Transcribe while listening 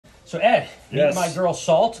So Ed, Yes. meet my girl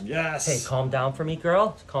Salt. Yes. Hey, calm down for me,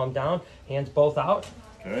 girl. Calm down. Hands both out.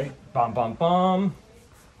 Okay. Bum, bum, bum.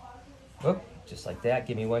 Whoop. Just like that.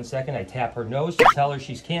 Give me 1 second. I tap her nose to tell her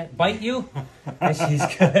she can't bite you. And she's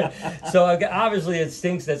good. So obviously it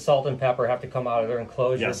stinks that Salt and Pepper have to come out of their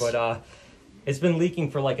enclosure. Yes. But it's been leaking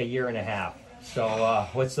for like a year and a half. So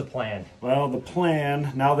what's the plan? Well, the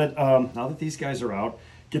plan, now that these guys are out,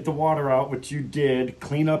 get the water out, which you did,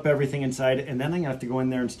 clean up everything inside, and then I'm going to have to go in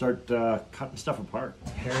there and start cutting stuff apart.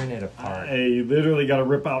 Tearing it apart. I literally got to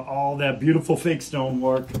rip out all that beautiful fake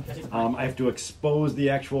stonework. I have to expose the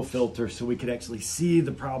actual filter so we could actually see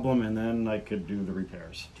the problem, and then I could do the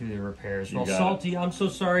repairs. Do the repairs. You Well, got Salty, I'm so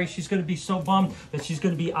sorry. She's going to be so bummed that she's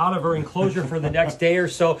going to be out of her enclosure for the next day or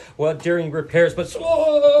so during repairs. But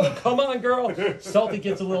come on, girl. Salty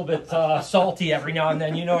gets a little bit salty every now and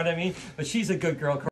then, you know what I mean? But she's a good girl.